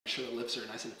sure the lips are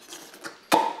nice and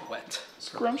wet.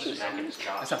 Scrumptious.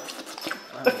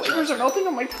 The flavors are melting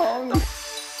on my tongue.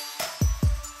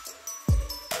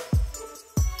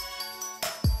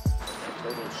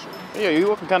 Yeah, you're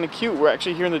looking kind of cute. We're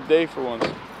actually here in the day for once.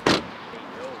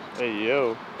 Hey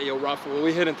yo. Hey yo, Rafa, what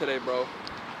we hitting today, bro?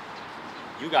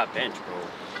 You got bench, bro.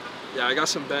 Yeah, I got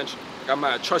some bench. I got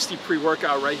my trusty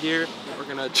pre-workout right here. We're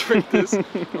gonna drink this. And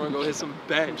we're gonna go hit some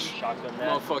bench. Shotgun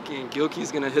that. Motherfucking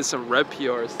Gilkey's gonna hit some rep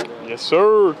PRs today. Yes,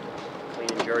 sir.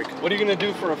 Clean jerk. What are you gonna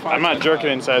do for a 5x5? I'm not jerking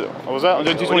inside. What was that? I'm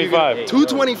doing 225.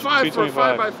 225 for a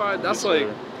 225. 5x5. That's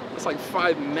Yes, that's like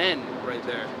 5 men right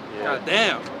there. Yeah. God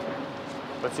damn.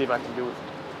 Let's see if I can do it.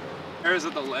 Hair is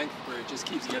at the length where it just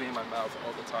keeps getting in my mouth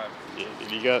all the time.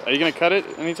 Yeah, are you gonna cut it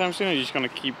anytime soon, or are you just gonna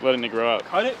keep letting it grow out?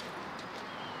 Cut it?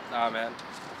 Nah, man.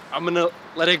 I'm gonna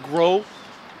let it grow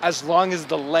as long as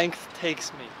the length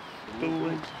takes me.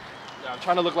 Yeah, I'm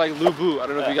trying to look like Lu Bu. I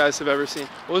don't know if you guys have ever seen.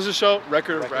 What was the show?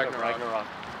 Record of Ragnarok.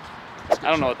 I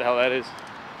don't know what the hell that is.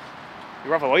 Hey,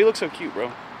 Rafa, why you look so cute, bro?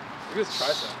 Look at this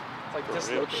tricep. It's like For this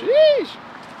real? little. Sheesh.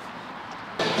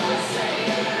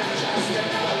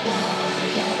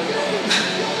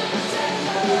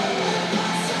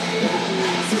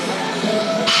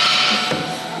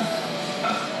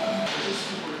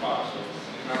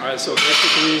 Alright, so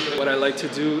basically what I like to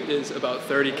do is about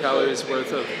 30 calories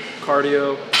worth of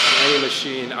cardio on any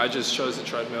machine. I just chose the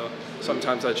treadmill.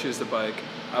 Sometimes I choose the bike.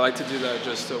 I like to do that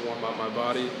just to warm up my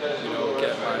body, you know,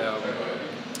 get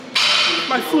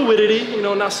my fluidity, you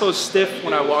know, not so stiff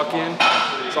when I walk in.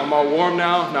 So I'm all warm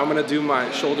now. Now I'm gonna do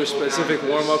my shoulder specific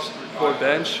warm-ups for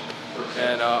bench,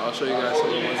 and I'll show you guys some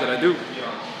of the ones that I do.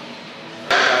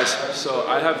 Guys, so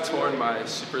I have torn my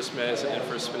supraspinatus and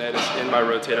infraspinatus in my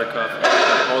rotator cuff.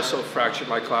 I've also fractured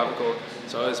my clavicle,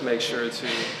 so I always make sure to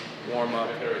warm up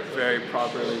very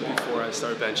properly before I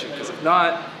start benching, because if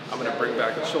not, I'm gonna bring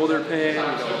back a shoulder pain, you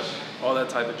know, all that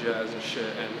type of jazz and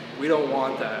shit, and we don't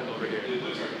want that over here.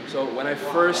 So when I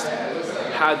first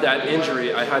had that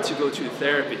injury, I had to go to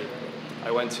therapy.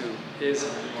 I went to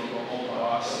his old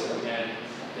boss, and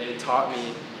they taught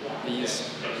me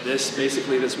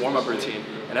this warm-up routine.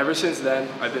 And ever since then,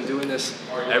 I've been doing this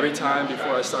every time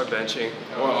before I start benching,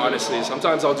 or honestly,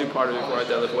 sometimes I'll do part of it before I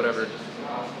deadlift, whatever.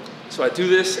 So I do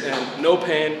this, and no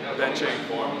pain, benching.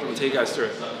 I'll take you guys through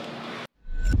it.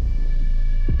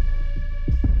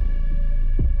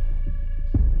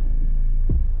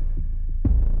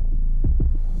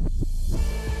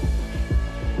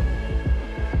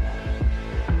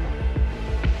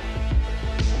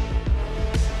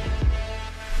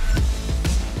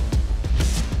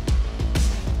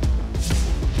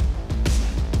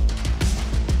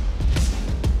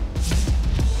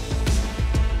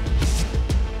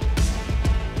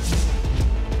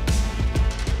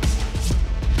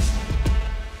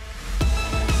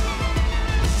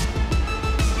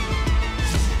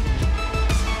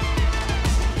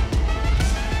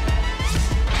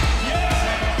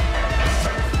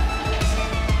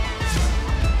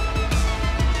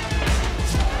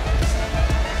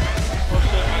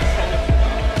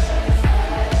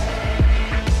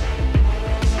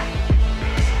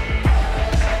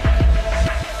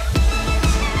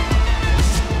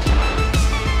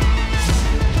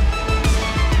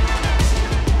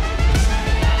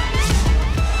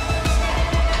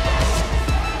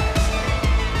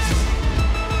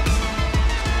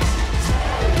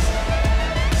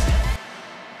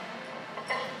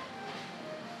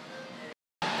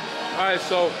 All right,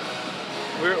 so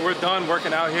we're done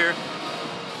working out here,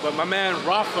 but my man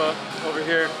Rafa over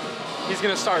here, he's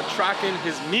gonna start tracking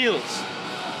his meals,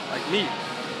 like me,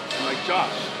 and like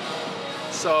Josh.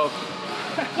 So,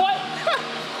 what?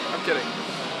 I'm kidding.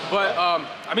 But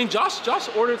I mean, Josh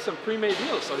ordered some pre-made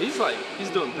meals, so he's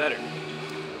doing better.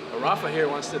 But Rafa here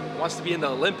wants to be in the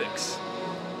Olympics.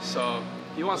 So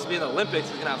he wants to be in the Olympics,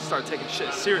 he's gonna have to start taking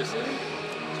shit seriously. So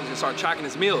he's gonna start tracking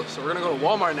his meals. So we're gonna go to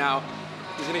Walmart now.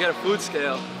 He's gonna get a food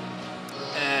scale,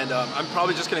 and I'm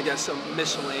probably just gonna get some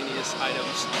miscellaneous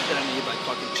items that I need, like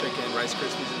fucking chicken, Rice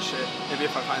Krispies and shit. Maybe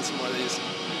if I find some more of these.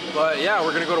 But yeah,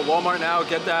 we're gonna go to Walmart now,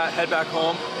 get that, head back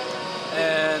home,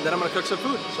 and then I'm gonna cook some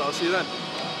food. So I'll see you then.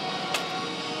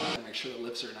 Make sure the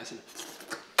lips are nice and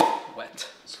wet.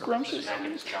 Scrumptious.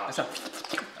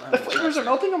 The flavors are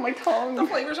melting on my tongue. The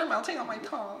flavors are melting on my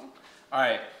tongue. All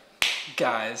right,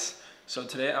 guys. So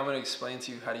today I'm gonna explain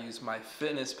to you how to use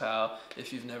MyFitnessPal.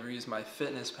 If you've never used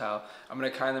MyFitnessPal, I'm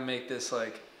gonna kind of make this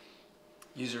like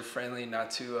user-friendly, not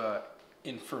too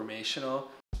informational.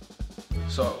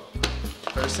 So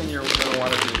first thing you're gonna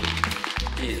want to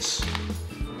do is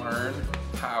learn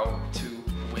how to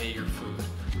weigh your food.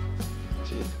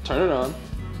 See, turn it on.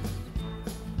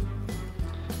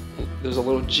 there's a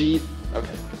little G,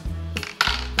 okay,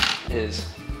 is,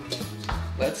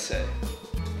 let's say,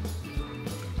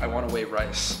 I want to weigh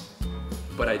rice,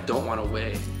 but I don't want to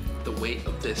weigh the weight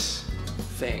of this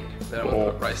thing that I want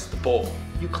to put rice, the bowl.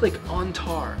 You click on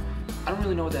tar. I don't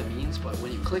really know what that means, but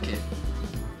when you click it,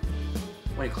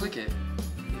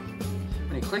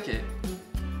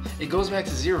 it goes back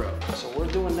to 0. So what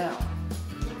we're doing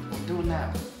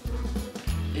now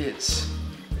is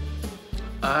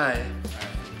I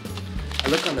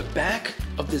look on the back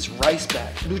of this rice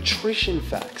bag, nutrition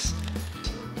facts.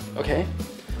 Okay,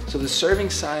 so the serving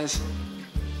size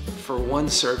for 1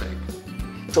 serving.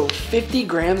 So 50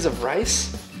 grams of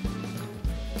rice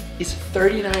is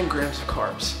 39 grams of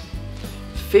carbs.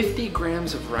 50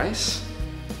 grams of rice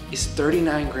is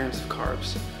 39 grams of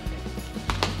carbs.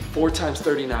 4 times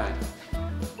 39.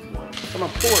 Come on,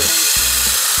 pour it.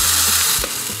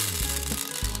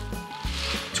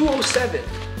 207.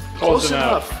 Close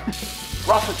enough.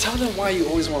 Rafa, tell them why you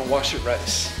always want to wash your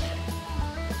rice.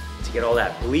 To get all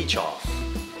that bleach off.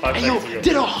 Hey yo,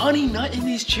 did a honey nut in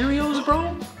these Cheerios,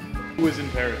 bro? Who was in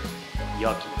Paris?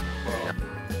 Yucky.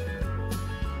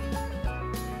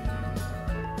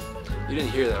 You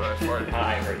didn't hear that, right?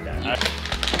 I heard that.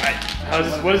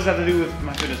 What does that have to do with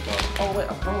my fitness pal? Oh wait,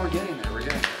 bro, we're getting there.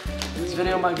 This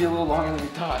video might be a little longer than we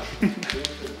thought.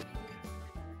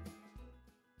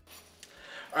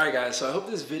 Alright guys, so I hope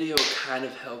this video kind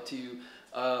of helped you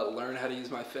learn how to use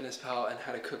my fitness pal and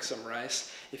how to cook some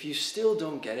rice. If you still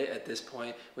don't get it at this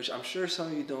point, which I'm sure some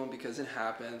of you don't because it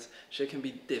happens, shit can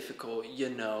be difficult, you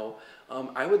know,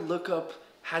 I would look up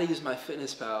how to use my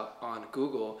fitness pal on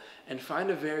Google and find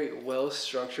a very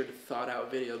well-structured, thought-out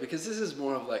video, because this is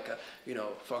more of like a, you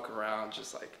know, fuck around,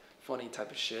 just like funny type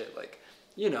of shit, like,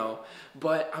 you know,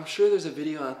 but I'm sure there's a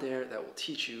video out there that will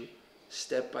teach you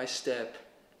step by step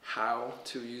how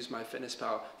to use my fitness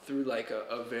pal through like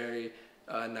a very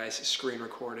nice screen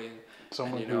recording.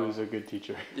 Someone and, you know, who is a good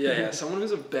teacher. yeah, someone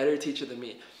who's a better teacher than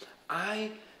me. I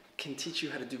can teach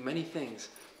you how to do many things,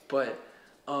 but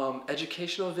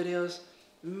educational videos,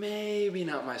 maybe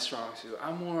not my strong suit.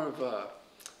 I'm more of a,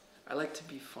 I like to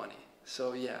be funny.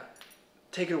 So yeah,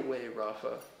 take it away,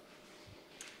 Rafa.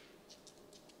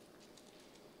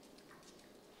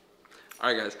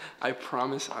 All right, guys, I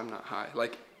promise I'm not high.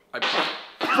 Like, I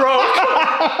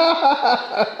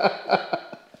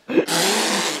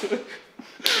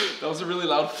That was a really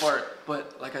loud fart,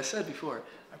 but like I said before,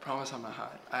 I promise I'm not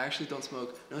high. I actually don't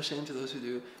smoke. No shame to those who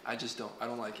do. I just don't. I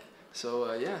don't like it.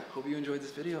 So yeah, hope you enjoyed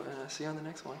this video, and I'll see you on the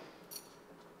next one.